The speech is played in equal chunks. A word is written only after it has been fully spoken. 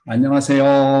안녕하세요.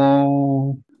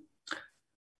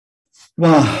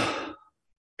 와,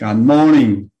 good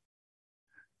morning.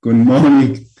 Good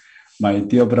morning, my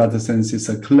dear brothers and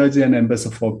sisters, clergy and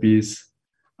ambassador for peace.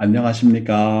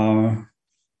 안녕하십니까?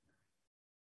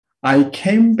 I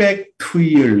came back 2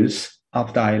 years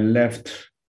after I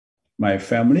left my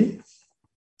family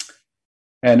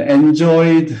and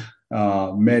enjoyed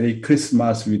Merry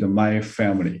Christmas with my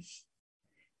family.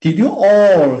 Did you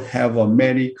all have a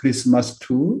Merry Christmas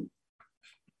too?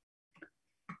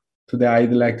 Today,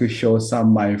 I'd like to show some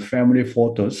of my family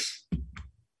photos.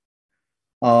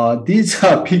 These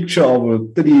are pictures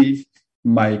of three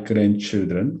my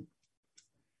grandchildren.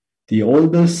 The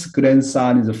oldest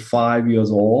grandson is 5 years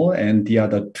old, and the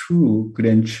other two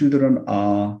grandchildren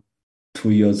are 2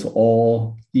 years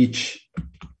old each.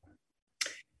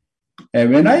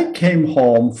 And when I came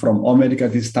home from America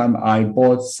this time, I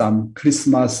bought some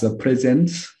Christmas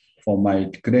presents for my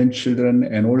grandchildren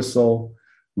and also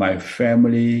my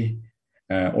family.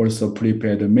 Also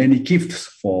prepared many gifts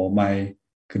for my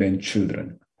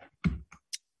grandchildren.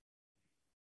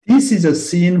 This is a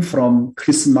scene from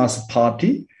Christmas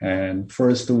party. And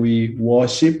first we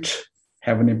worshipped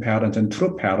Heavenly Parents and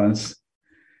True Parents.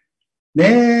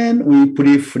 Then we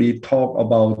briefly talk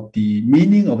about the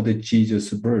meaning of the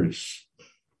Jesus birth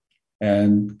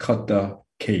and cut the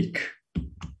cake.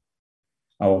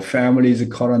 Our family is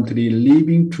currently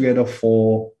living together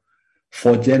for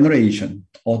 4 generations.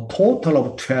 A total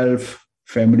of 12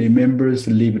 family members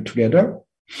live together.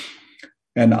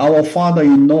 And our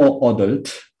father-in-law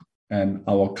adult and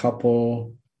our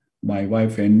couple, my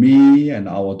wife and me, and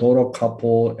our daughter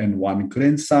couple and 1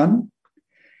 grandson,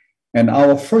 and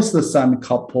our first son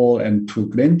couple and 2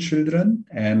 grandchildren,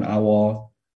 and our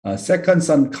second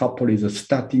son couple is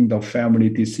starting the family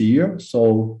this year,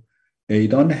 so they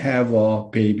don't have a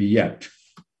baby yet.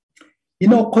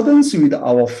 In accordance with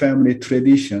our family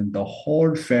tradition, the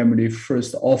whole family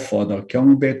first offer the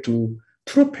경배 to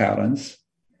true parents,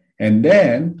 and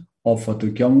then offer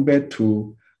the 경배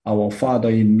to our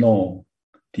father-in-law,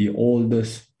 the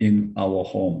oldest in our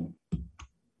home.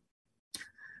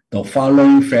 The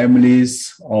following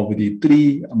families of the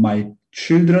 3 my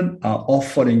children are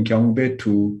offering 경배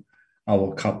to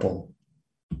our couple.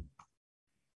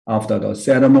 After the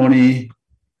ceremony,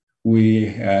 we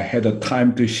had a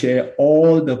time to share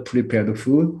all the prepared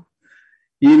food.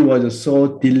 It was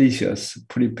so delicious,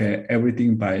 prepare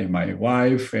everything by my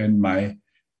wife and my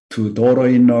 2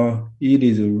 daughter-in-law. It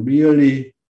is a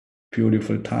really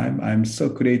beautiful time. I'm so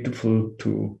grateful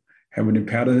to Heavenly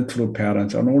Parents, True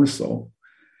Parents, and also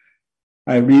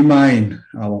I remind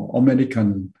our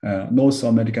North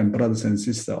American brothers and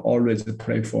sisters always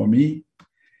pray for me.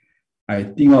 I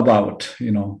think about,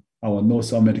 our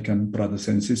North American brothers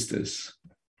and sisters.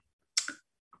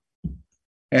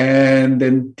 And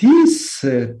then this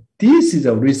is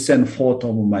a recent photo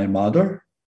of my mother.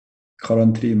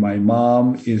 Currently, my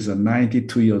mom is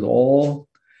 92 years old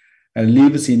and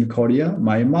lives in Korea.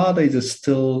 My mother is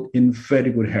still in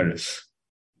very good health.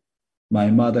 My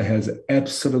mother has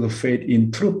absolute faith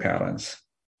in true parents.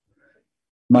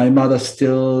 My mother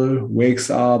still wakes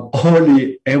up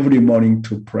early every morning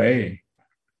to pray.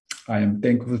 I am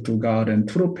thankful to God and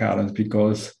true parents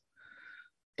because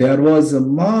there was a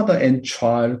mother and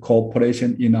child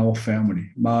cooperation in our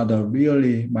family. My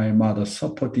mother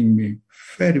supporting me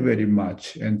very, very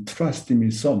much and trusting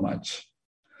me so much.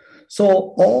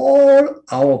 So all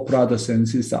our brothers and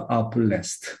sisters are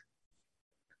blessed.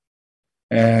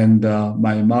 And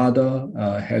my mother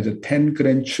has 10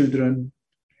 grandchildren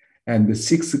and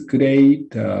 6 great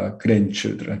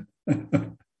grandchildren.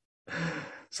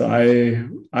 So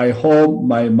I hope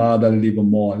my mother live a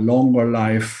longer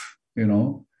life,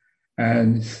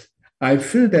 and I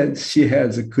feel that she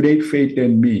has a great faith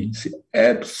in me. She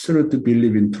absolutely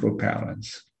believes in true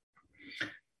parents.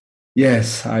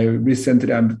 Yes,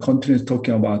 I'm continuing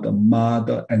talking about the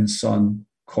mother and son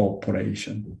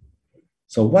cooperation.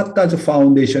 So what does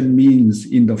foundation means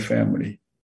in the family?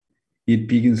 It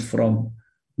begins from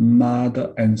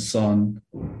mother and son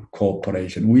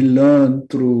cooperation. We learn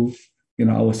through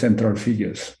our central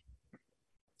figures.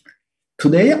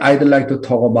 Today, I'd like to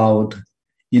talk about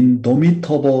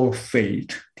indomitable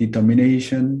faith,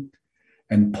 determination,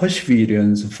 and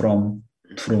perseverance from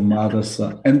True Mother's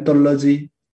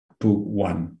Anthology, Book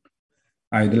 1.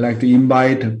 I'd like to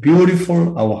invite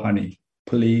beautiful our honey.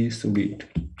 Please read.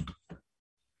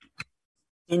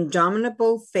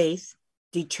 Indomitable faith,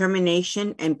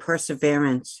 determination, and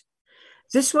perseverance.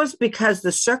 This was because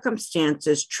the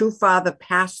circumstances True Father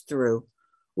passed through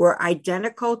were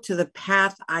identical to the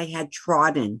path I had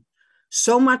trodden,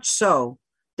 so much so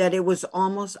that it was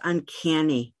almost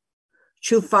uncanny.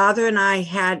 True Father and I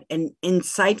had an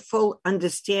insightful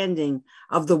understanding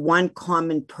of the one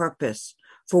common purpose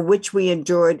for which we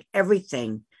endured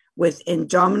everything with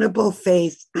indomitable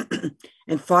faith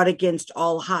and fought against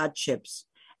all hardships.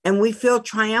 And we feel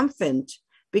triumphant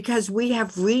because we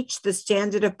have reached the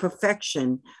standard of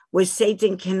perfection where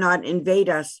Satan cannot invade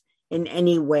us in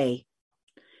any way.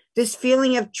 This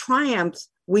feeling of triumph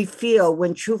we feel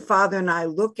when True Father and I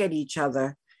look at each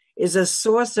other is a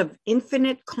source of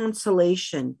infinite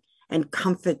consolation and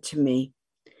comfort to me.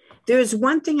 There is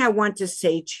one thing I want to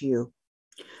say to you.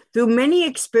 Through many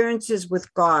experiences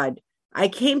with God, I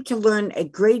came to learn a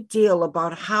great deal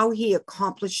about how He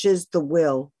accomplishes the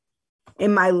will.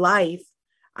 In my life,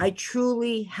 I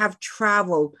truly have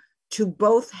traveled to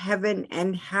both heaven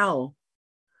and hell.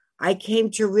 I came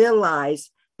to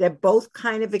realize that both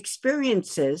kind of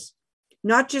experiences,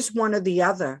 not just one or the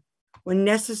other, were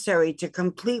necessary to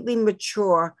completely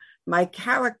mature my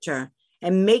character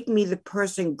and make me the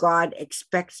person God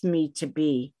expects me to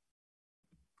be.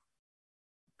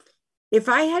 If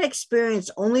I had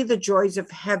experienced only the joys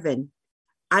of heaven,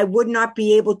 I would not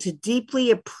be able to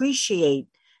deeply appreciate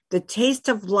the taste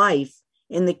of life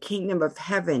in the kingdom of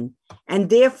heaven, and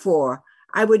therefore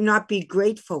I would not be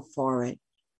grateful for it.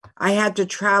 I had to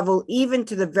travel even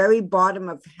to the very bottom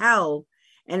of hell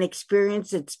and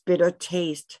experience its bitter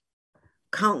taste.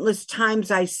 Countless times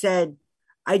I said,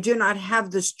 I do not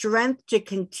have the strength to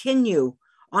continue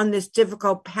on this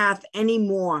difficult path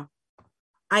anymore.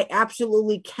 I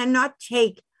absolutely cannot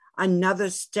take another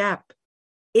step.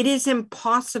 It is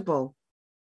impossible.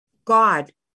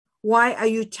 God, why are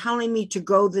you telling me to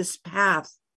go this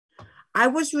path? I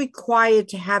was required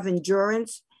to have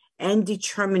endurance and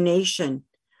determination.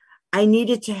 I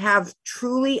needed to have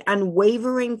truly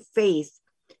unwavering faith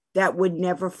that would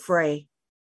never fray.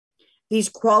 These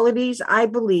qualities, I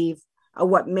believe, are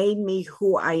what made me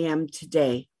who I am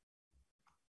today.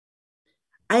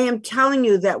 I am telling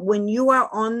you that when you are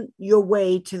on your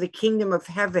way to the kingdom of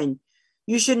heaven,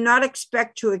 you should not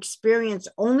expect to experience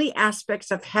only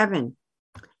aspects of heaven.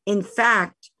 In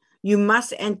fact, you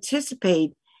must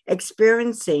anticipate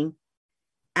experiencing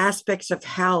aspects of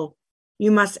hell.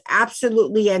 You must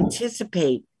absolutely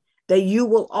anticipate that you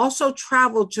will also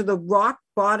travel to the rock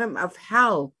bottom of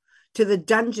hell, to the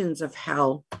dungeons of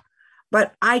hell.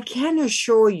 But I can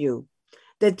assure you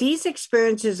that these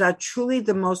experiences are truly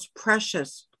the most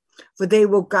precious, for they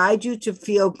will guide you to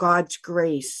feel God's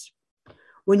grace.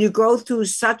 When you go through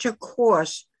such a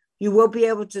course, you will be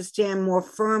able to stand more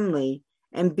firmly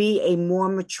and be a more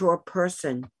mature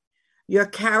person. Your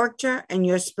character and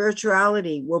your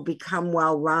spirituality will become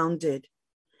well-rounded,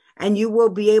 and you will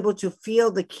be able to feel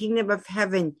the kingdom of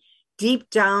heaven deep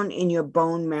down in your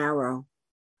bone marrow.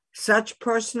 Such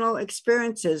personal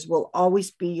experiences will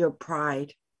always be your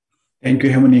pride. Thank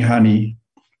you, Heavenly Honey.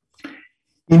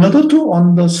 In order to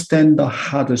understand the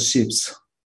hardships,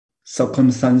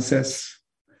 circumstances,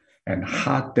 and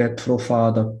heart that True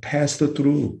Father passed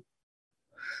through,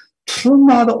 True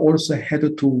Mother also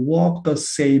had to walk the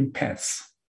same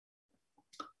path.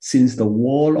 Since the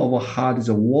world of heart is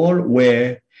a world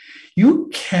where you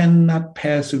cannot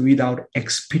pass without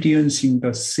experiencing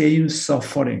the same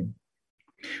suffering,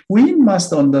 we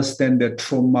must understand that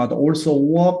True Mother also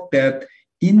walked that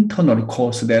internal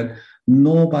course that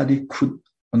nobody could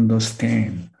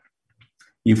understand.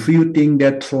 If you think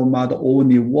that True Mother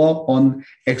only walked on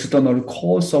external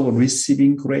course of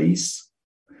receiving grace,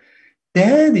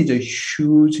 that is a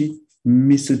huge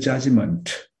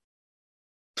misjudgment.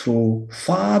 True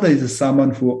Father is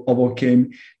someone who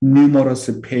overcame numerous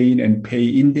pain and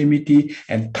pain indemnity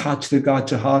and touched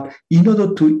God's heart in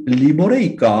order to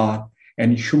liberate God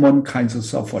and humankind's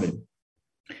suffering.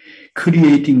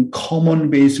 Creating common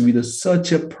base with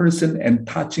such a person and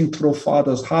touching True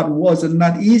Father's heart was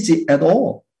not easy at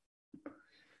all.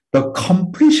 The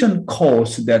completion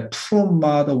course that True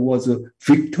Mother was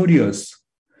victorious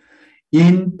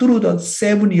in through the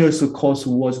 7 years course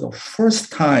was the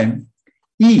first time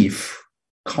Eve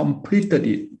completed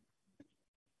it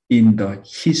in the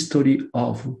history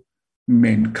of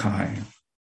mankind.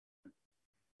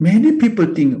 Many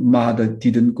people think Mother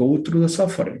didn't go through the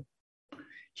suffering.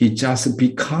 He just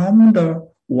became the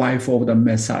wife of the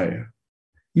Messiah.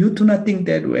 You do not think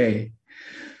that way.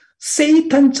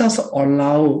 Satan just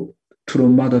allowed True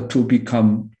Mother to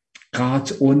become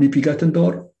God's only begotten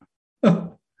daughter.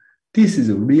 This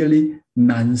is really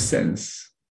nonsense.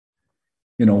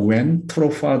 When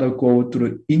True Father go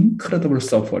through incredible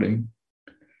suffering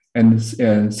and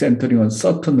centering on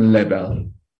certain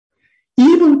level,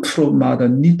 even True Mother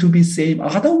need to be saved.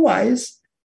 Otherwise,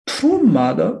 True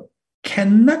Mother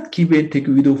cannot give and take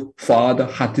with Father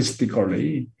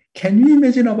artistically. Can you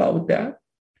imagine about that?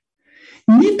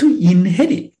 Need to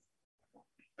inherit.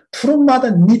 True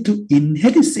mother need to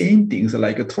inherit same things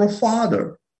like a true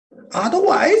father.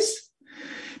 Otherwise,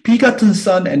 begotten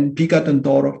son and begotten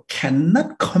daughter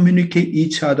cannot communicate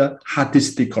each other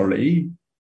artistically.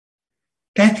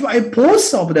 That's why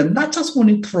both of them, not just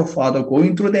only true father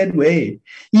going through that way,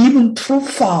 even true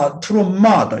father, true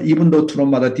mother, even though true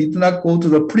mother did not go to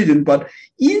the prison, but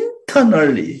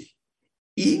internally,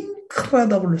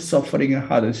 incredible suffering and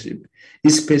hardship,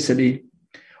 especially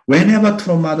whenever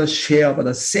true mother shared about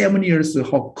the 7 years of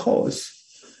her course,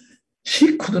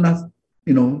 she could not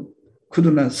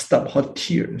stop her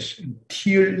tears, and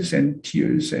tears and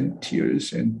tears and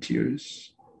tears and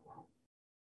tears.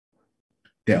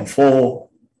 Therefore,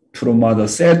 true mother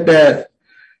said that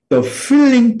the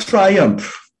feeling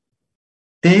triumph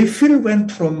they feel when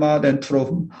true mother and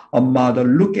true mother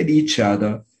look at each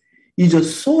other is a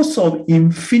source of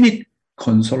infinite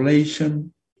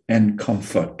consolation and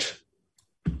comfort.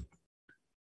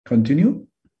 Continue.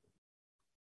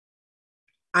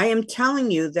 I am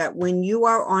telling you that when you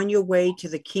are on your way to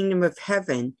the kingdom of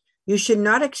heaven, you should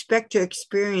not expect to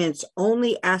experience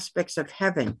only aspects of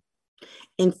heaven.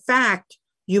 In fact,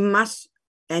 you must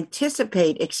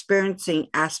anticipate experiencing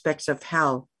aspects of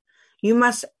hell. You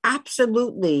must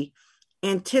absolutely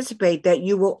anticipate that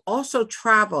you will also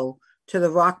travel to the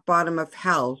rock bottom of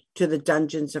hell, to the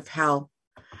dungeons of hell.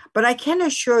 But I can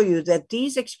assure you that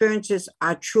these experiences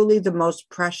are truly the most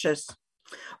precious,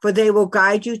 for they will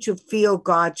guide you to feel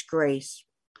God's grace.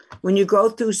 When you go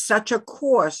through such a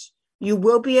course, you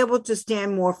will be able to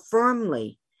stand more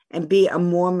firmly and be a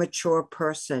more mature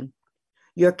person.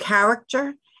 Your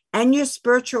character and your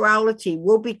spirituality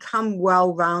will become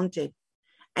well-rounded,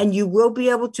 and you will be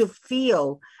able to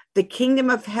feel the kingdom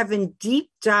of heaven deep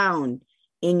down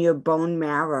in your bone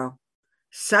marrow.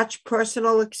 Such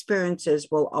personal experiences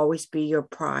will always be your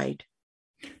pride.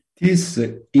 This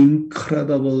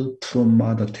incredible true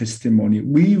mother testimony,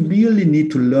 we really need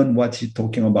to learn what she's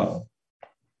talking about.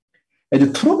 As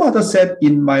the true mother said,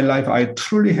 in my life, I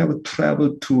truly have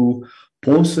traveled to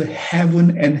both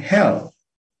heaven and hell.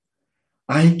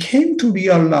 I came to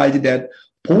realize that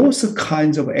both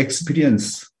kinds of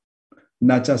experience,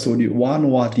 not just only one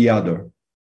or the other,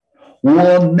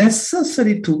 were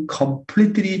necessary to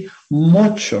completely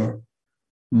mature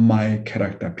my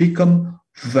character, become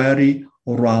very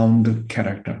round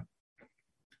character.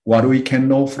 What we can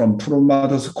know from true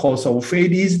mother's course of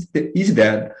faith is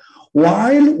that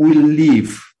while we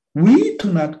live, we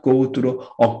do not go through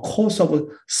a course of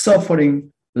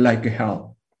suffering like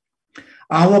hell.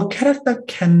 Our character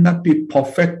cannot be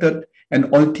perfected,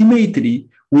 and ultimately,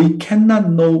 we cannot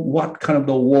know what kind of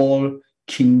the world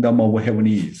kingdom of heaven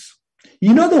is.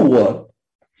 In other words,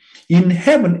 in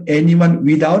heaven, anyone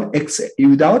without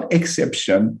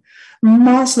exception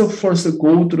must first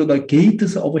go through the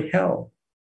gates of hell.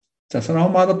 That's what our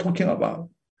mother talking about.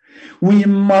 We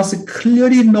must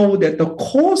clearly know that the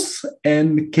course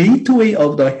and gateway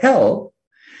of the hell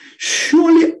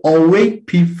surely await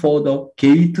before the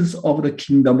gates of the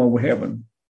kingdom of heaven.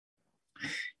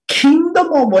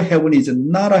 Kingdom of heaven is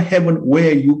not a heaven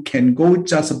where you can go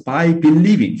just by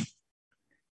believing.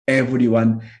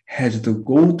 Everyone has to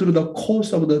go through the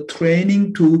course of the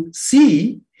training to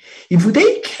see if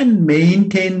they can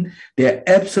maintain their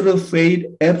absolute faith,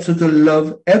 absolute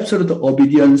love, absolute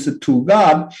obedience to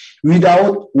God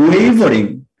without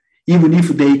wavering, even if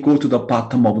they go to the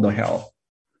bottom of the hell.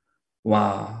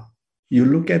 Wow. You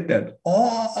look at that.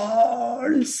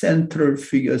 All central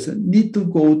figures need to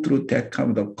go through that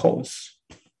kind of course.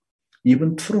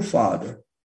 Even true father.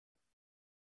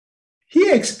 He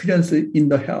experienced it in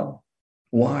the hell.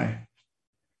 Why?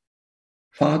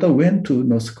 Father went to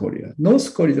North Korea.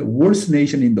 North Korea is the worst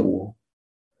nation in the world.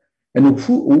 And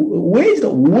where is the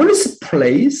worst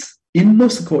place in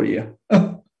North Korea?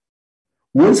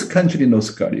 Worst country in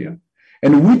North Korea.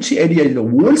 And which area is the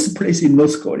worst place in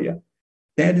North Korea?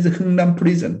 That is Hungnam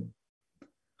prison.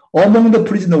 Among the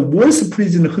prison, the worst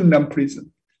prison, Hungnam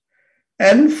prison.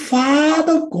 And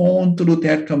Father gone through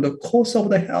that kind of the course of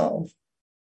the hell.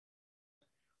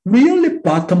 Really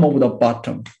bottom of the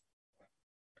bottom.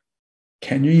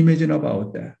 Can you imagine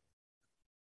about that?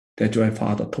 That's why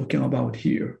Father talking about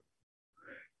here.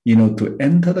 To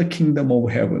enter the kingdom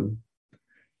of heaven,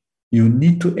 you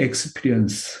need to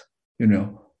experience,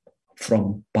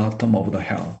 from bottom of the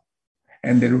hell.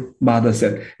 And then Mother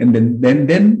said, and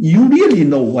then you really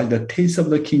know what the taste of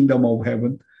the kingdom of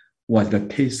heaven, what the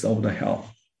taste of the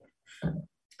hell.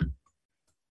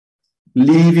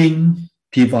 Living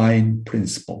divine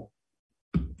principle.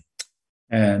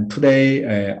 And today,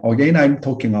 again, I'm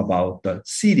talking about the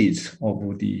series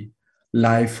of the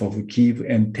life of give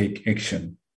and take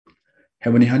action.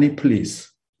 Heavenly Honey,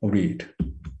 please read.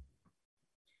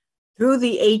 Through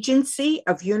the agency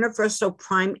of universal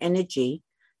prime energy,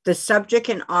 the subject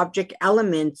and object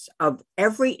elements of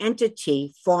every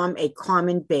entity form a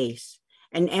common base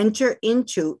and enter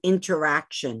into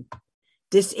interaction.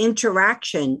 This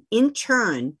interaction, in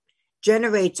turn,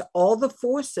 generates all the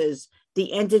forces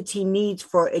the entity needs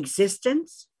for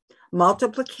existence,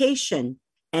 multiplication,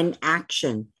 and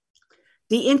action.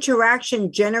 The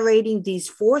interaction generating these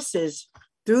forces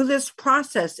through this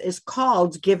process is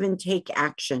called give and take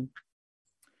action.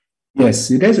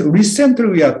 Yes, recently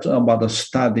we are about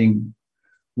studying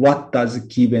what does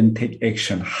give and take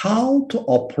action, how to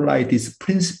apply this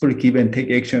principle give and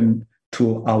take action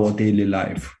to our daily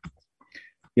life.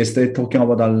 Yesterday talking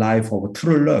about the life of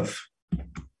true love.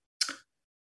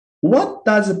 What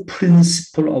does the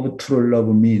principle of true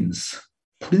love means?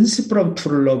 Principle of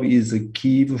true love is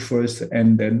give first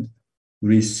and then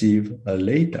receive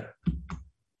later.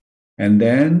 And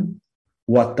then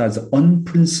what does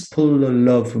unprincipled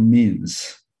love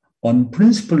means?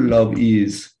 Unprincipled love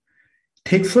is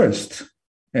take first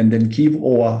and then give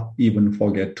or even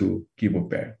forget to give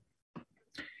back.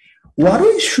 What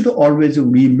we should always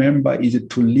remember is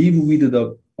to live with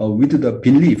the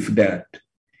belief that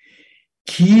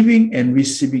giving and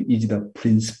receiving is the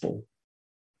principle,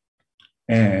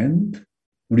 and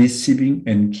receiving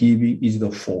and giving is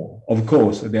the form. Of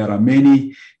course, there are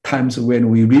many times when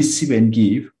we receive and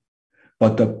give,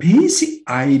 but the basic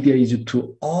idea is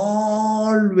to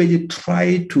always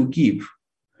try to give,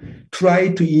 try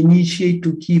to initiate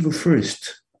to give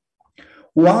first.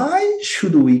 Why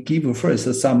should we give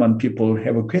first? Some people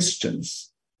have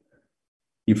questions.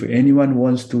 If anyone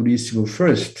wants to receive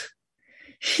first,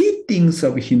 he thinks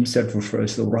of himself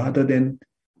first rather than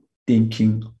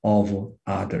thinking of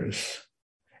others.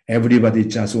 Everybody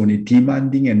just only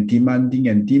demanding and demanding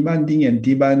and demanding and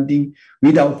demanding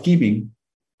without giving.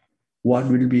 What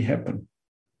will be happen?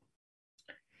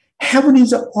 Heaven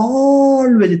is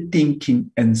always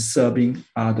thinking and serving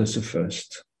others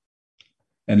first.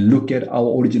 And look at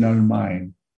our original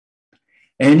mind.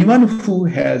 Anyone who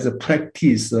has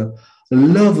practiced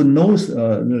love knows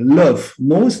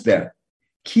that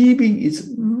giving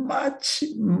is much,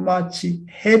 much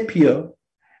happier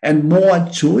and more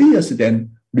joyous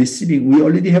than receiving. We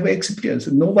already have experience.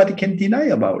 Nobody can deny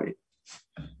about it.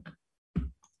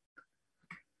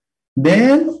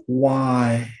 Then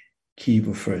why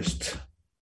give first?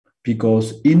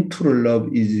 Because in true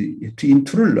love,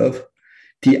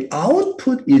 the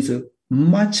output is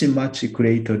much, much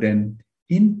greater than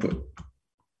input.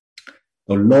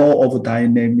 The law of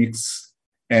dynamics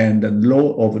and the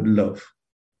law of love,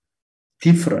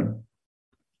 different.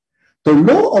 The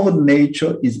law of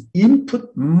nature is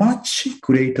input much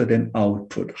greater than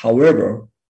output. However,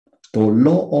 the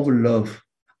law of love,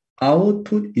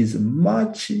 output is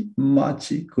much,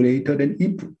 much greater than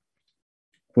input.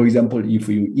 For example, if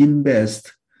you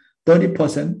invest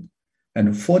 30% and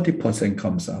 40%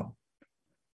 comes out,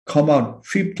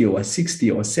 50 or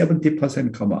 60 or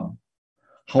 70% come out.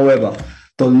 However,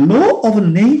 the law of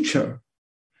nature,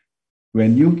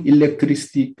 when you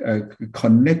electricity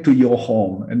connect to your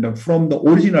home and from the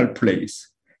original place,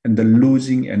 and the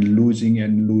losing and losing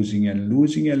and losing and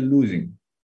losing and losing.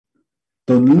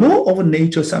 The law of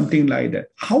nature, something like that.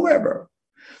 However,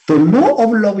 the law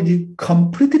of love is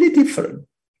completely different.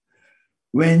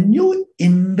 When you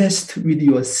invest with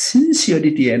your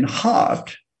sincerity and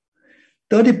heart,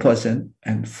 30%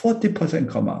 and 40%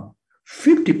 come out,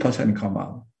 50% come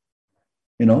out.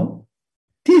 You know,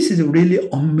 this is really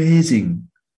amazing,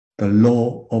 the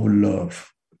law of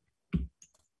love.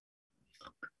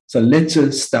 So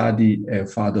let's study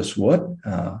Father's word.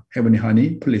 Heavenly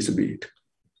Honey, please read.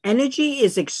 Energy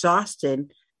is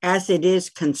exhausted as it is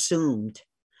consumed.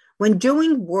 When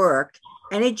doing work,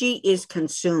 energy is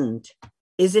consumed.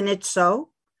 Isn't it so?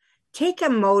 Take a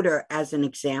motor as an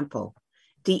example.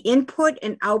 The input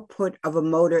and output of a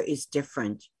motor is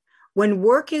different. When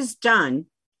work is done,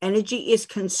 energy is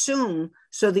consumed,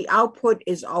 so the output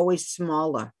is always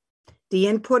smaller. The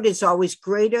input is always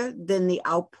greater than the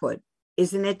output.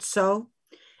 Isn't it so?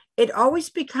 It always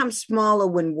becomes smaller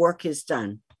when work is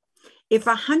done. If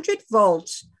 100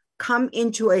 volts come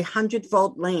into a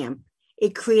 100-volt lamp,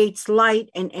 it creates light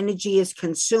and energy is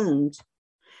consumed.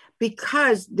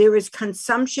 Because there is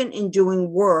consumption in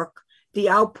doing work, the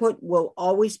output will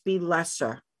always be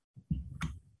lesser.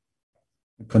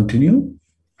 Continue.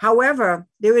 However,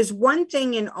 there is one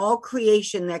thing in all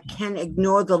creation that can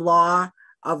ignore the law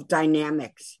of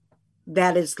dynamics.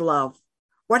 That is love.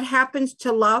 What happens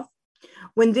to love?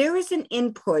 When there is an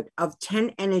input of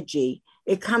 10 energy,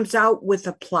 it comes out with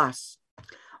a plus.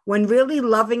 When really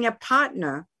loving a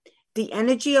partner, the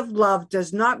energy of love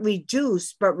does not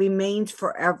reduce but remains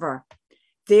forever.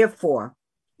 Therefore,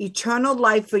 eternal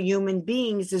life for human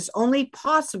beings is only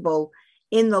possible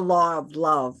in the law of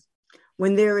love.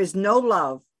 When there is no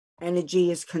love, energy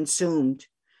is consumed.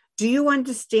 Do you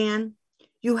understand?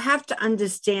 You have to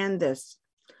understand this.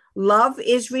 Love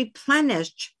is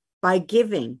replenished by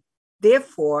giving.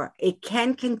 Therefore, it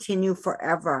can continue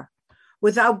forever.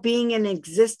 Without being an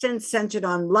existence centered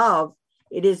on love,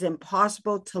 it is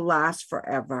impossible to last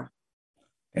forever.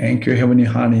 Thank you, Heavenly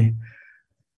Honey.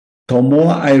 The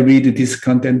more I read this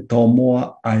content, the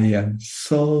more I am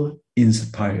so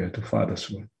inspired to Father's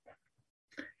word.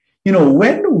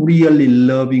 When really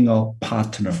loving our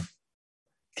partner,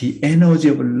 the energy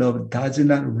of love does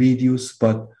not reduce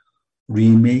but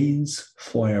remains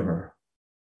forever.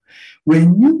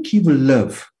 When you give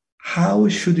love, how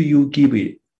should you give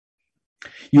it?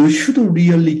 You should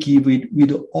really give it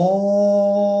with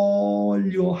all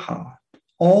your heart,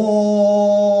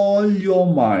 all your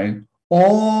mind,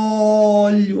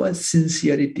 all your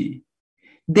sincerity.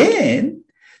 Then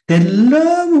that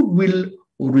love will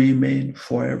remain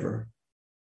forever.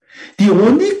 The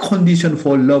only condition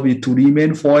for love is to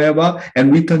remain forever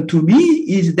and return to me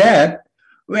is that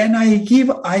when I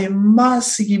give, I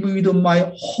must give with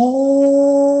my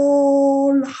whole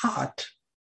heart.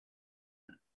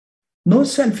 No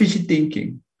selfish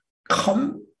thinking.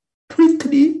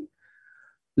 Completely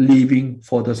living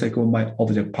for the sake of my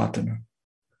object partner.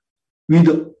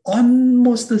 With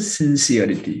utmost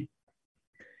sincerity.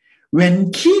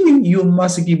 When giving, you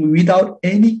must give without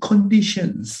any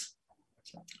conditions.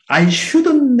 I should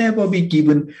never be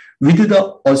given with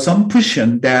the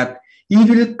assumption that it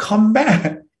will come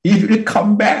back. It will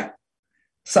come back.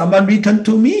 Someone return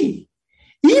to me.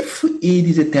 If it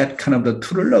is that kind of the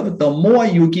true love, the more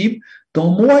you give, the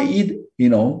more it,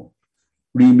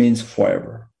 remains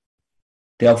forever.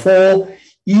 Therefore,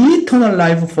 eternal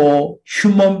life for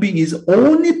human being is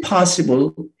only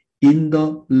possible in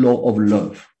the law of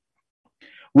love.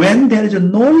 When there is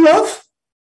no love,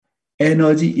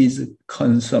 energy is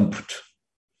consumed.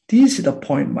 This is the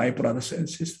point, my brothers and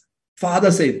sisters.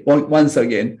 Father said once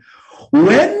again,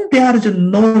 when there is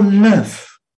no love,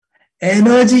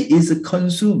 energy is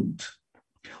consumed.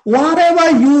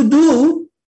 Whatever you do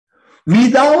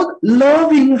without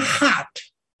loving heart,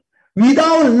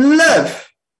 without love,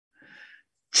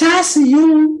 just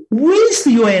you waste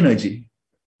your energy.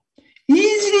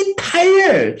 Easily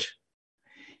tired,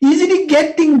 easily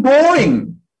getting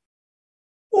boring.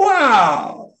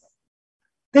 Wow.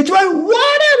 That's why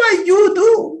whatever you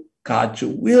do, God's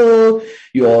will,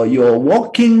 you're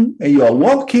working, you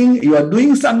are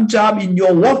doing some job in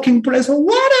your working place,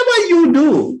 whatever you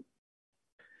do,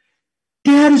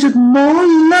 there is no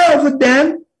love,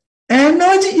 then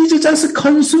energy is just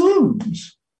consumed.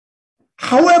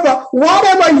 However,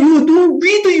 whatever you do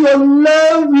with your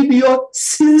love, with your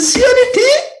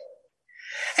sincerity,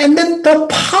 and then the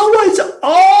power is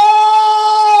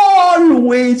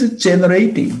always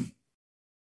generating.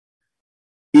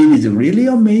 It is really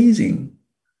amazing.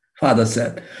 Father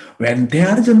said, when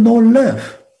there is no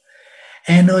love,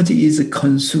 energy is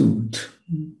consumed.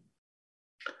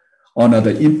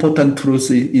 Another important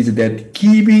truth is that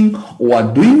giving or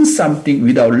doing something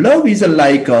without love is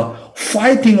like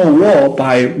fighting a war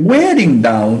by wearing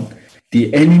down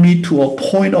the enemy to a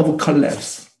point of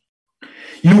collapse.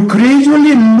 You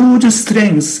gradually lose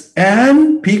strength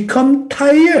and become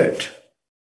tired.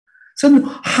 So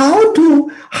how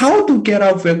to get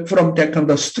out from that kind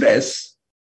of stress?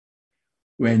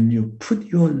 When you put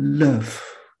your love,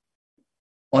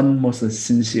 almost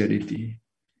sincerity,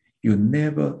 you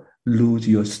never lose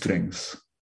your strength.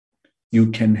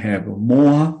 You can have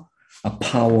more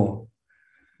power,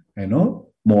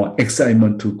 more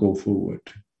excitement to go forward.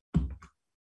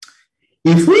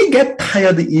 If we get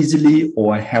tired easily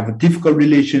or have a difficult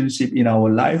relationship in our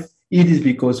life, it is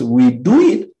because we do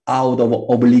it out of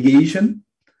obligation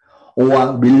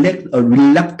or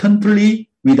reluctantly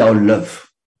without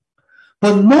love.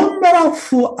 But no matter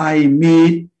who I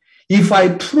meet, if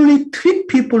I truly treat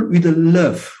people with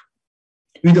love,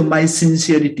 with my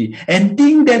sincerity, and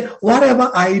think that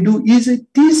whatever I do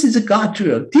this is God's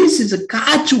will, this is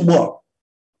God's work,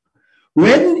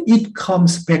 when it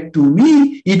comes back to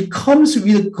me, it comes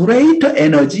with greater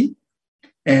energy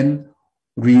and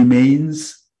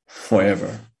remains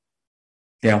forever.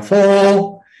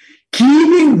 Therefore,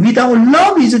 giving without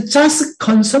love is just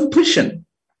consumption.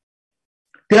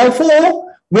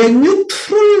 Therefore, when you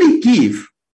truly give,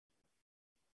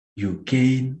 you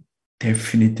gain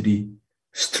definitely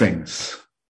strength.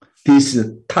 This is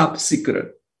a top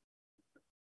secret.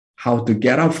 how to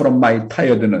get up from my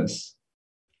tiredness.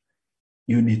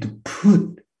 You need to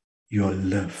put your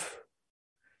love.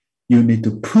 You need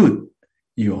to put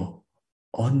your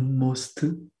utmost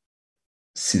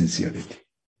sincerity.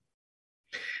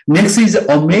 Next is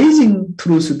amazing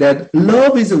truth that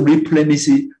love is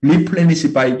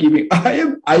replenished by giving.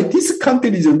 This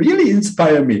content is really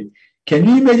inspire me. Can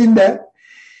you imagine that?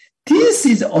 This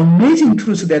is amazing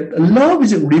truth that love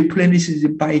is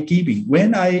replenished by giving.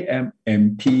 When I am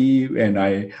empty, when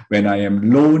I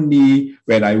am lonely,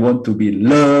 when I want to be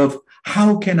loved,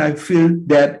 how can I fill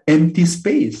that empty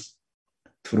space?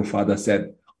 True Father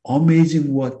said,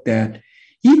 amazing word that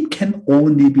it can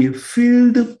only be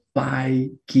filled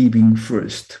by giving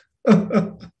first.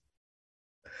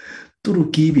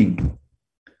 Through giving,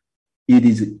 it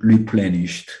is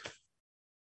replenished.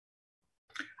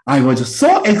 I was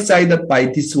so excited by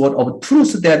this word of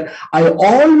truth that I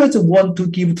always want to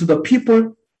give to the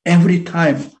people every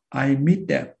time I meet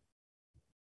them.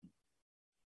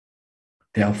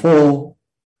 Therefore,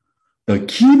 the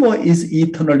giver is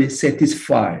eternally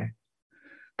satisfied.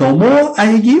 The more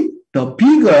I give, the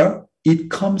bigger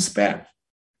it comes back.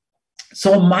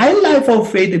 So my life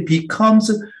of faith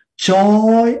becomes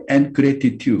joy and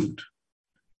gratitude.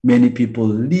 Many people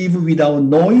live without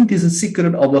knowing this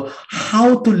secret of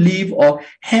how to live a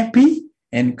happy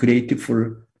and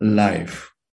grateful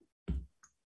life.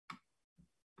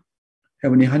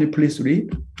 Heavenly Honey, please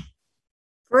read.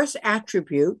 First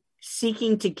attribute,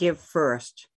 seeking to give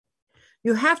first.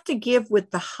 You have to give with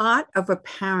the heart of a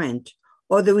parent,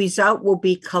 or the result will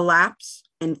be collapse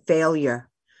and failure.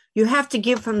 You have to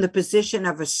give from the position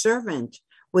of a servant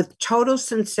with total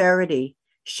sincerity,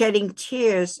 shedding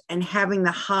tears and having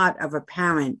the heart of a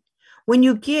parent. When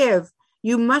you give,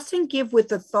 you mustn't give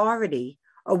with authority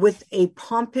or with a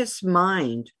pompous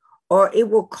mind, or it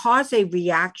will cause a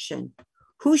reaction.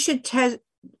 Who should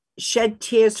shed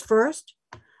tears first?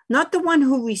 Not the one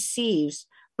who receives,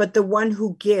 but the one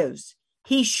who gives.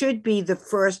 He should be the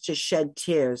first to shed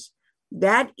tears.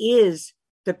 That is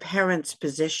the parent's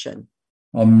position.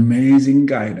 Amazing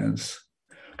guidance.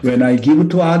 When I give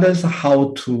to others,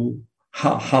 how do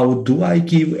I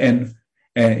give and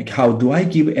how do I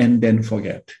give and then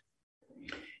forget?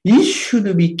 It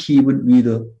should be given with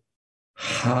the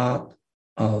heart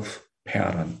of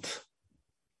parent.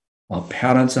 A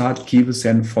parent's heart gives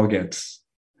and forgets.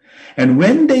 And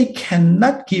when they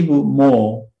cannot give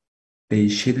more, they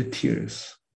shed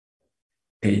tears.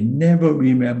 They never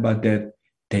remember that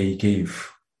they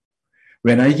gave.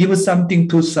 When I give something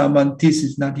to someone, this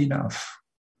is not enough.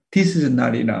 This is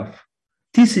not enough.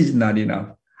 This is not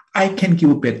enough. I can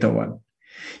give a better one.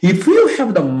 If you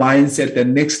have the mindset that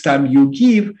next time you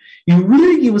give, you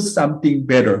will give something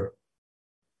better,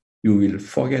 you will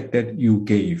forget that you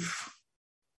gave.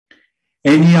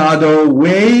 Any other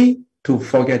way to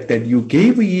forget that you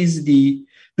gave is the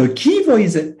giver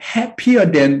is happier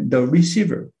than the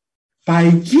receiver. By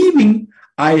giving,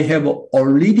 I have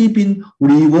already been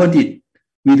rewarded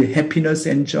with happiness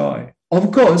and joy.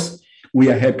 Of course, we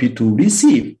are happy to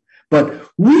receive, but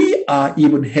we are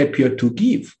even happier to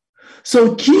give.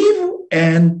 So give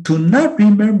and do not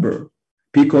remember,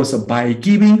 because by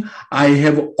giving, I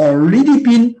have already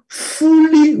been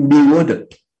fully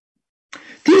rewarded.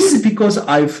 This is because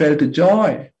I felt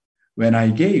joy when I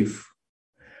gave.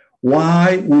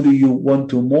 Why would you want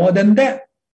to more than that?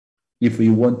 If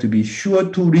you want to be sure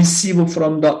to receive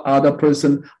from the other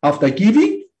person after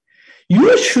giving,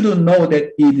 you should know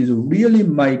that it is really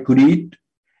my greed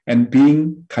and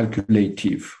being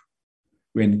calculative.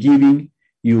 When giving,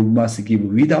 you must give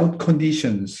without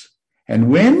conditions. And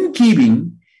when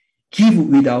giving, give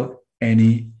without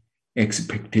any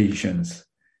expectations.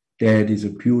 That is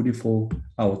beautiful,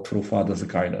 our true Father's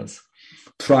guidance.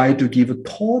 Try to give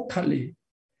totally.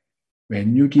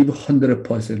 When you give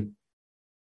 100%,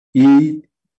 it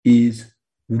is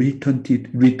returned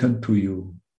to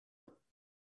you.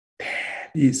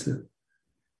 That is a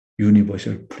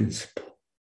universal principle.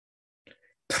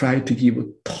 Try to give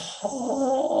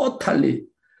totally,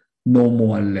 no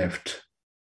more left.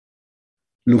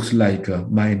 Looks like a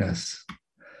minus,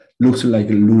 looks like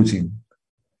losing.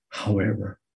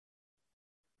 However,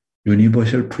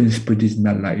 universal principle is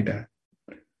not like that.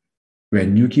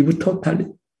 When you give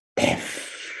totally,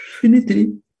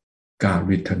 definitely God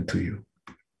return to you.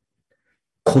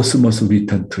 Cosmos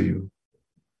return to you.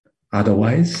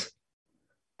 Otherwise,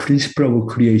 principle of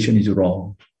creation is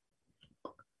wrong.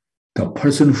 The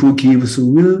person who gives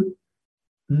will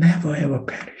never ever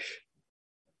perish.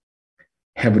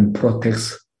 Heaven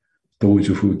protects those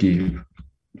who give.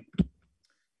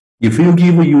 If you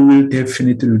give, you will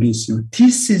definitely receive.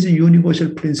 This is a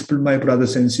universal principle, my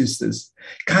brothers and sisters.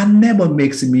 God never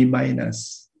makes me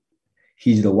minus.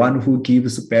 He's the one who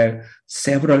gives back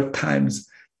several times,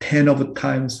 10 of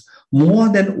times, more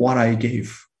than what I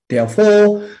gave.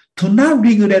 Therefore, do not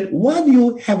regret what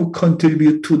you have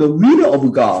contributed to the will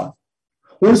of God.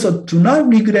 Also, do not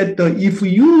regret if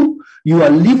you are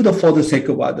lived for the sake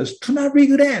of others. Do not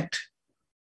regret.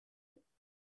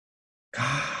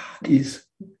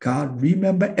 God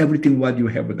remember everything what you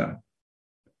have done.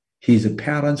 He's the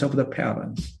parents of the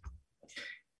parents.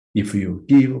 If you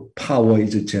give, power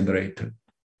is generated.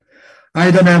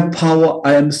 I don't have power.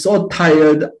 I am so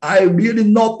tired. I really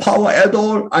no power at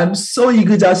all. I'm so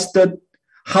exhausted.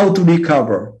 How to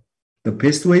recover? The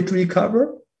best way to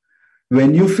recover?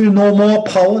 When you feel no more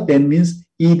power, that means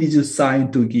it is a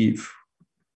sign to give.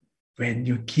 When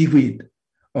you give it,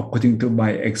 according to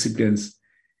my experience,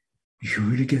 you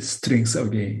will get strength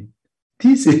again.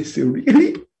 This is a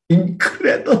really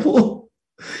incredible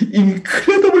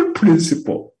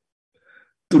principle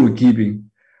through giving.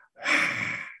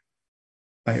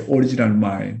 My original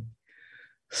mind,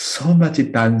 so much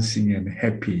dancing and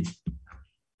happy.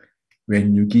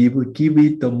 When you give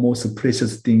it the most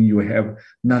precious thing you have,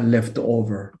 not left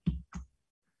over.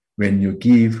 When you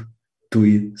give, do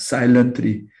it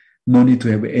silently. No need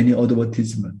to have any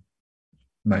advertisement,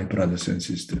 my brothers and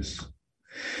sisters.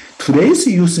 Today's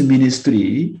youth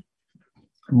ministry,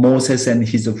 Moses and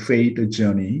his faith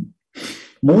journey.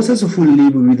 Moses who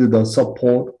lived with the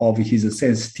support of his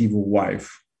sensitive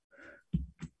wife.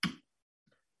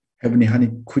 Heavenly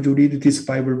Honey, could you read this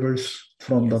Bible verse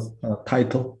from the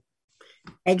title?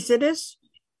 Exodus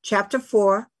chapter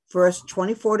 4, verse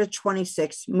 24 to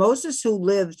 26. Moses, who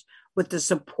lived with the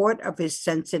support of his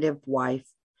sensitive wife.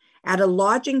 At a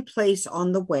lodging place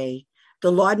on the way,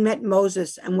 the Lord met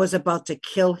Moses and was about to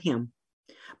kill him.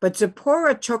 But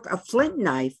Zipporah took a flint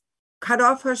knife, cut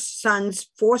off her son's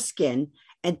foreskin,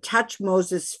 and touched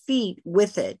Moses' feet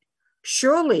with it.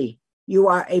 Surely you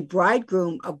are a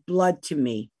bridegroom of blood to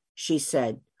me, she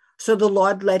said. So the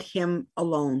Lord let him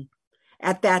alone.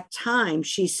 At that time,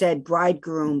 she said,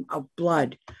 bridegroom of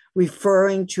blood,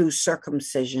 referring to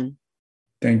circumcision.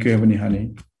 Thank you, Heavenly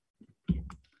Honey.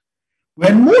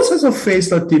 When Moses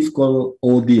faced a difficult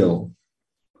ordeal,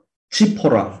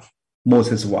 Zipporah,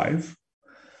 Moses' wife,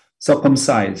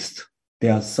 circumcised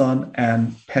their son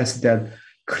and passed that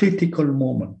critical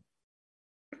moment.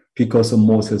 Because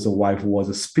Moses' wife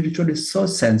was spiritually so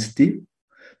sensitive,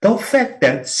 the fact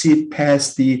that she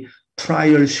passed the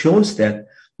trial shows that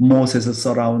Moses'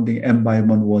 surrounding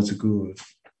environment was good.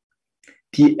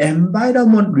 The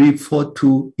environment referred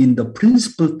to in the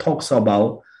principle talks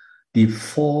about the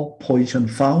 4-position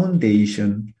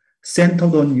foundation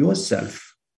centered on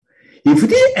yourself. If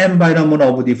the environment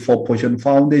of the 4-position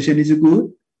foundation is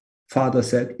good, Father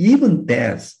said, even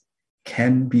death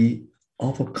can be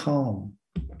overcome.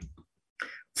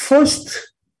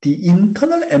 First, the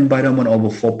internal environment of a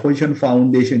 4-position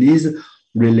foundation is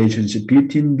relationship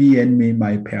between me and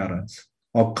my parents,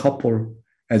 a couple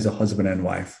as a husband and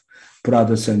wife,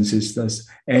 brothers and sisters,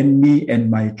 and me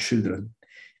and my children.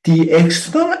 The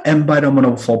external environment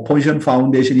of 4-position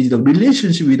foundation is the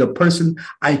relationship with a person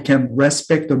I can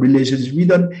respect, the relationship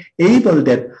with an able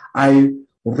that I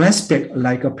respect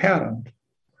like a parent.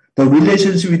 The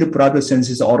relationship with the brothers and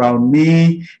sisters around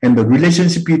me, and the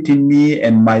relationship between me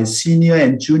and my senior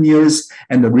and juniors,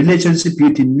 and the relationship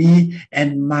between me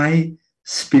and my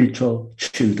spiritual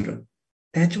children.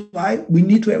 That's why we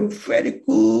need to have a very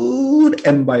good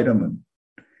environment.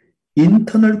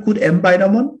 Internal good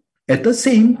environment, at the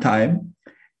same time,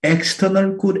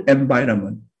 external good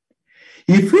environment.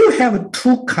 If you have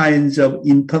two kinds of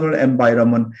internal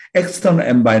environment, external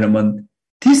environment,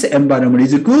 this environment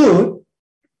is good,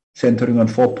 centering on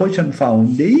 4-position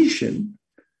foundation,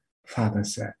 Father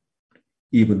said,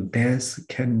 even death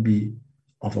can be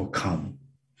overcome.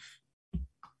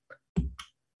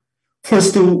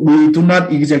 First, we do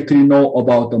not exactly know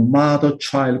about the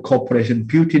mother-child cooperation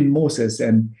between Moses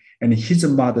and his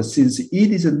mother, since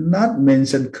it is not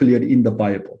mentioned clearly in the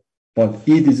Bible. But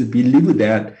it is believed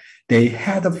that they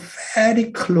had a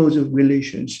very close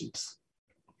relationships.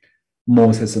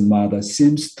 Moses' mother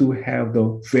seems to have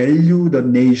valued the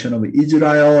nation of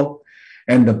Israel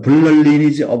and the blood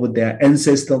lineage of their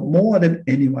ancestor more than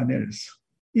anyone else.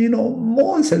 You know,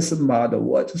 Moses' mother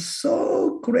was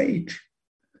so great.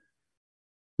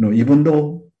 Even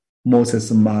though Moses'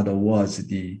 mother was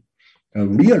the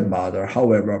real mother,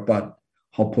 however, but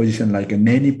her position like a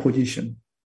nanny position,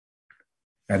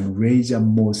 and raised up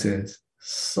Moses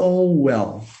so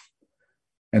well.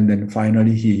 And then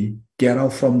finally he get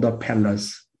out from the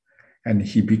palace and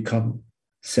he become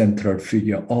central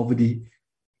figure of the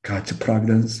God's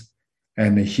providence,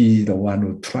 and he is the one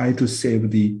who tried to save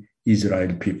the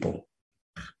Israel people.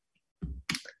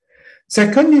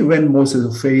 Secondly, when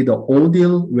Moses faced the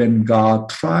ordeal, when God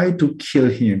tried to kill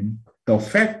him, the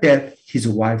fact that his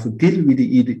wife deal with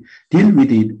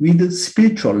it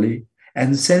spiritually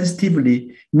and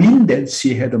sensitively mean that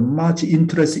she had much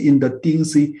interest in the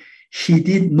things he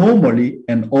did normally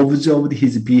and observed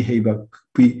his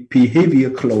behavior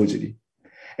closely.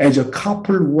 As a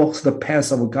couple walks the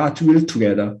path of God's will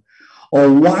together, a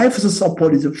wife's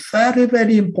support is very,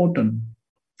 very important.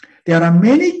 There are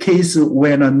many cases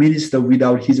when a minister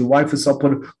without his wife's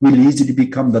support will easily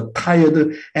become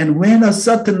tired, and when a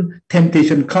certain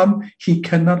temptation comes, he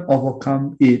cannot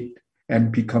overcome it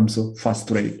and becomes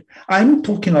frustrated. I'm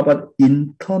talking about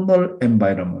internal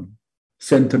environment,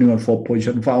 centering on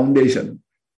 4-position foundation.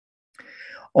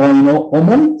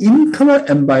 Among internal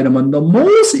environment, the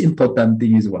most important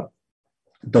thing is what?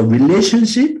 The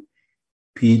relationship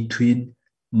between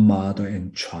mother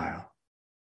and child.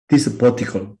 This is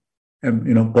vertical,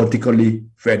 vertically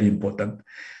very important.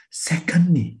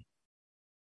 Secondly,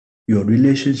 your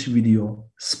relationship with your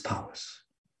spouse.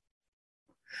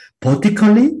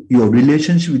 Vertically, your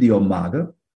relationship with your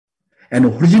mother, and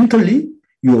horizontally,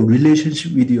 your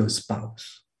relationship with your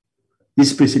spouse.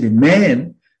 Especially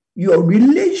men, your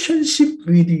relationship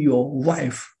with your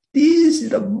wife. This is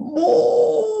the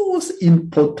most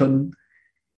important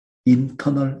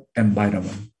internal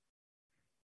environment.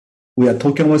 We are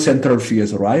talking about central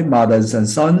figures, right? Mothers and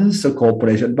sons,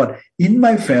 cooperation. But in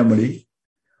my family,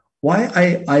 why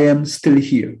I am still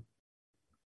here?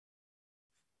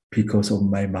 Because of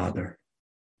my mother.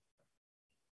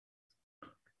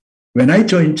 When I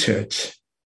joined church,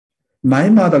 my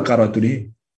mother got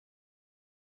to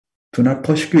do not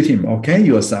persecute him, okay,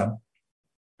 your son.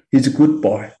 He's a good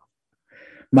boy.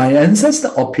 My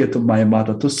ancestor appeared to my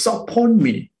mother to support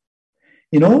me.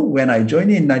 When I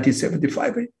joined in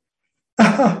 1975,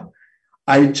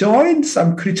 I joined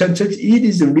some Christian church. It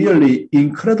is really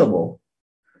incredible.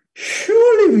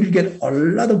 Surely we'll get a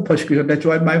lot of persecution. That's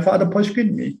why my father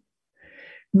persecuted me.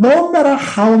 No matter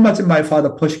how much my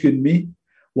father persecuted me,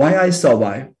 why I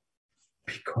survive?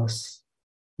 Because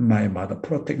my mother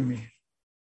protected me.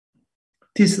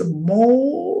 This is the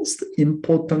most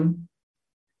important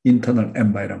internal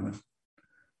environment.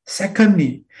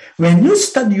 Secondly, when you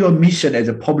start your mission as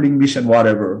a public mission,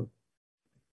 whatever,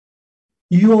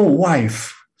 your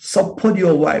wife, support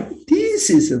your wife. This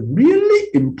is really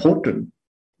important.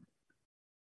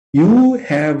 You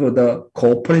have the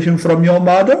cooperation from your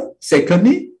mother.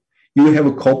 Secondly, you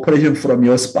have cooperation from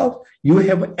your spouse. You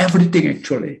have everything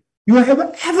actually. You have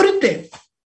everything.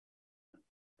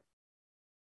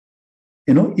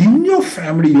 In your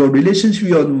family, your relationship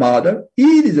with your mother,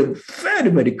 it is very,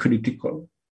 very critical.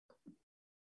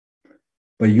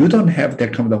 But you don't have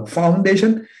that kind of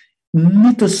foundation. You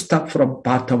need to start from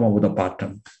bottom of the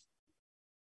bottom.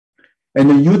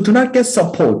 And you do not get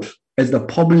support as the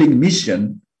public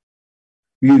mission.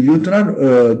 You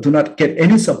do not get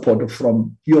any support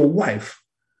from your wife.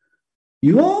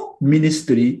 Your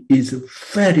ministry is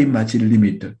very much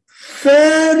limited.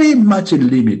 Very much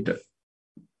limited.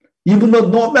 Even though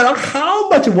no matter how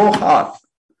much work hard,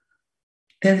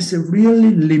 there is really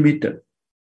limited.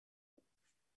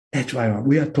 That's why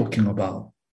we are talking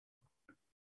about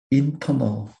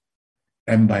internal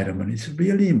environment is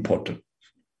really important.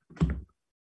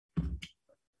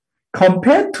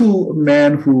 Compared to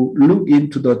men who look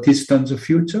into the distant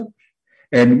future,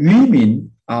 and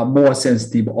women are more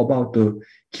sensitive about the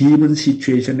given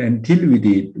situation and deal with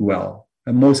it well.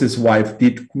 And Moses' wife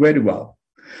did very well.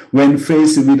 When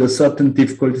faced with certain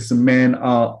difficulties, men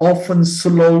are often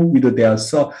slow with their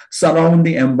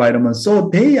surrounding environment, so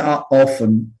they are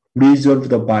often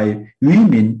resolved by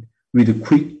women with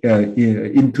quick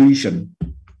intuition.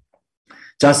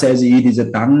 Just as it is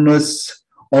a darkness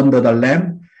under the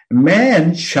lamp,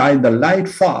 men shine the light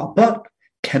far, but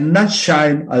cannot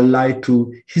shine a light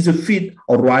to his feet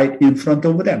or right in front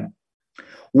of them.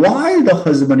 While the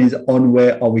husband is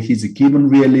unaware of his given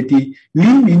reality,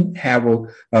 women have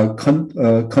a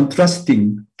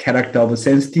contrasting character of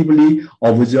sensitively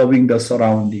observing the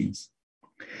surroundings.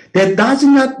 That does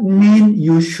not mean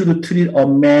you should treat a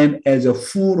man as a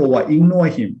fool or ignore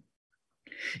him.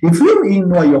 If you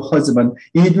ignore your husband,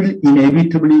 it will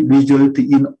inevitably result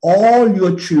in all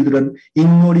your children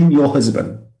ignoring your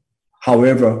husband.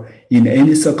 However, in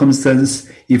any circumstance,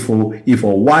 if a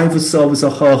wife serves her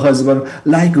husband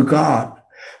like God,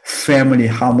 family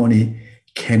harmony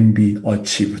can be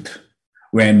achieved.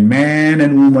 When man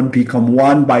and woman become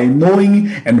one by knowing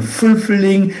and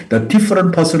fulfilling the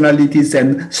different personalities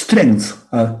and strengths,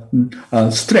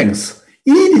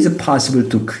 it is possible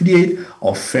to create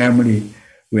a family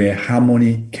where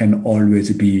harmony can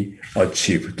always be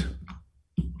achieved.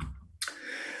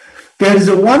 There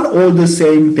is one old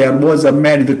saying: there was a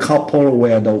married couple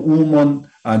where the woman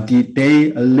did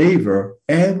day labor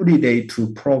every day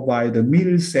to provide the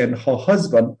meals, and her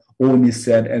husband only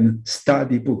sat and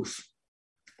studied books.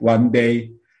 One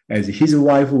day, as his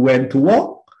wife went to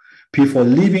work, before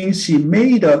leaving, she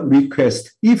made a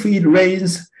request: if it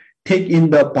rains, take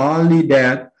in the barley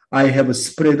that I have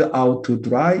spread out to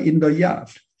dry in the yard.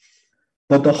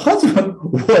 But the husband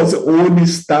was only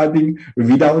studying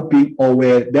without being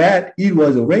aware that it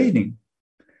was raining.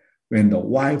 When the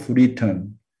wife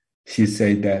returned, she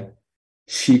said that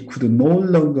she could no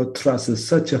longer trust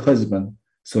such a husband,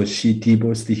 so she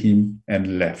divorced him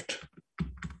and left.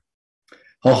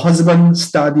 Her husband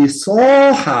studied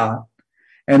so hard,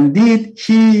 and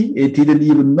he didn't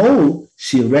even know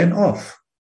she ran off.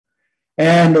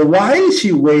 And while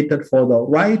she waited for the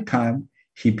right time,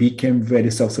 he became very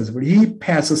successful. He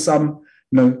passed some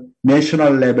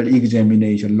national level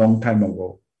examination long time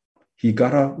ago. He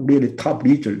got a really top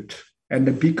result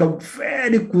and become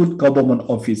very good government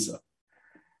officer.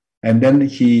 And then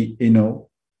he,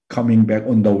 coming back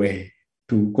on the way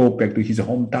to go back to his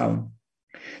hometown.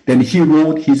 Then he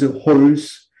rode his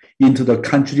horse into the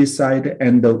countryside,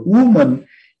 and the woman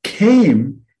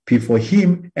came before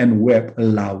him and wept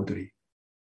loudly.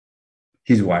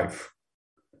 His wife.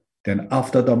 Then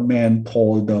after the man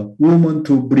told the woman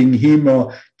to bring him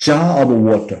a jar of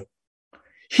water,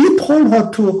 he told her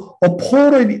to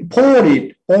pour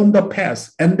it on the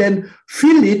path and then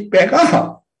fill it back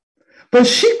up. But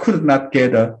she could not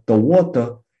get the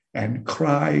water and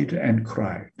cried and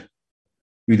cried.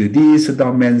 With this,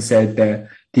 the man said that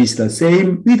this is the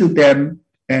same with them,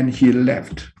 and he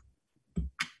left.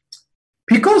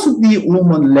 Because the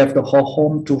woman left her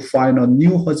home to find a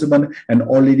new husband and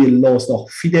already lost her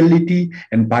fidelity,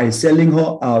 and by selling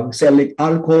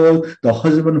alcohol, the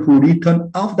husband who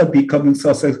returned after becoming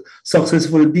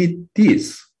successful did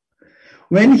this.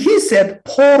 When he said,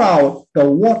 pour out the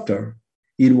water,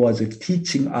 it was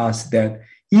teaching us that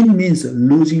it means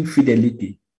losing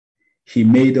fidelity. He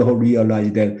made her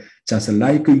realize that just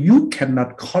like you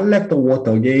cannot collect the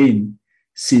water again,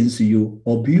 since you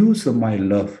abuse my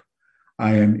love,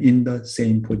 I am in the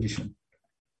same position.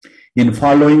 In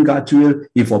following God's will,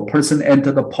 if a person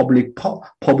enters the public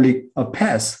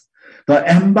path, the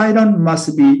environment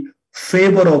must be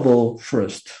favorable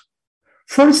first.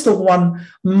 First, one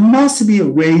must be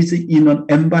raised in an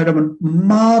environment,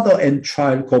 mother and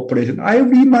child cooperation. I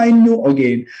remind you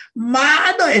again,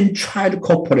 mother and child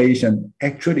cooperation.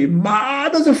 Actually,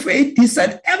 mother's faith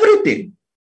decides everything.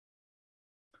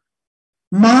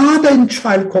 Mother and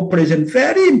child cooperation,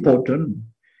 very important.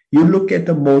 You look at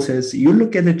Moses, you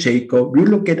look at Jacob, you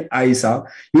look at Isaac,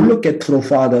 you look at true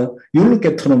father, you look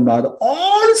at true mother,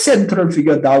 all central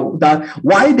figured out that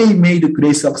why they made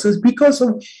great success because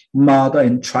of mother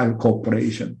and child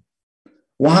cooperation.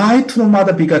 Why true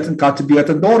mother got to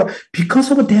begotten daughter?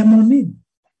 Because of their money.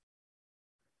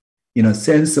 In a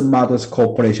sense, mother's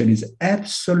cooperation is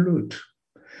absolute.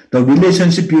 The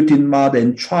relationship between mother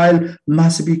and child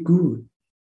must be good.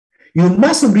 You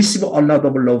must receive a lot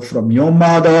of love from your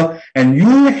mother, and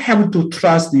you have to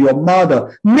trust your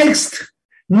mother. Next.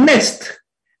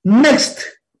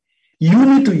 You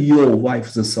need your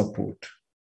wife's support.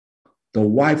 The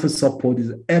wife's support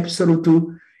is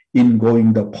absolute in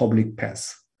going the public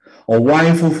path. A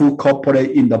wife who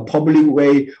cooperates in the public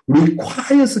way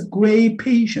requires great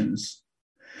patience.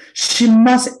 She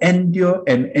must endure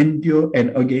and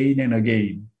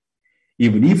again.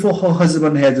 Even if her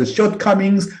husband has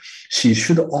shortcomings, she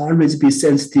should always be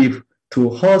sensitive to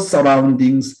her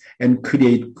surroundings and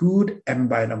create good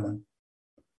environment.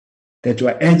 That's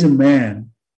why as a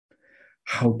man,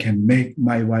 how can make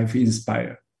my wife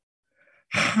inspire?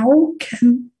 How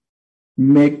can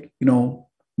make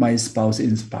my spouse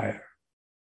inspire?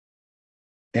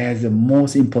 That's the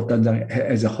most important thing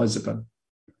as a husband.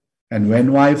 And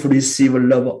when wife receives a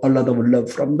lot of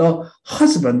love from the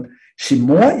husband, she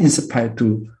more inspired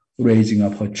to raising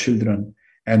up her children,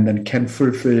 and then can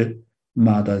fulfill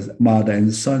mother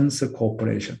and son's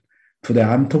cooperation. Today,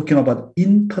 I'm talking about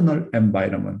internal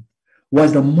environment.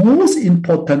 What's the most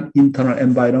important internal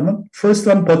environment? First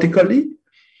one, particularly,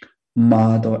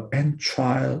 mother and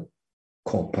child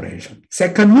cooperation.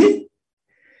 Secondly,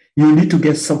 you need to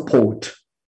get support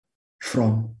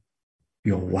from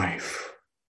your wife,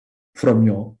 from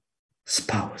your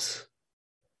spouse.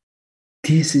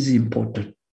 This is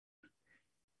important.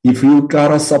 If you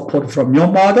got a support from your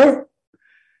mother,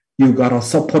 you got a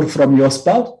support from your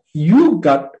spouse, you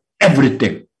got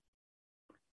everything.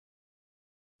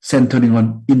 Centering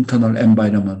on internal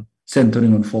environment,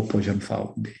 centering on 4-portion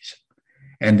foundation.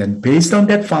 And then based on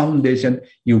that foundation,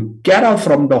 you get out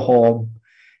from the home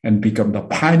and become the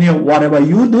pioneer. Whatever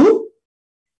you do,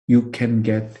 you can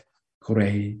get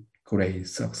great, great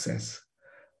success.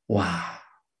 Wow,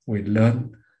 we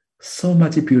learn so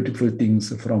much beautiful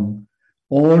things from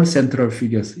all central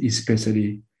figures,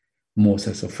 especially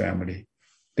Moses' family.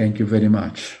 Thank you very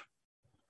much.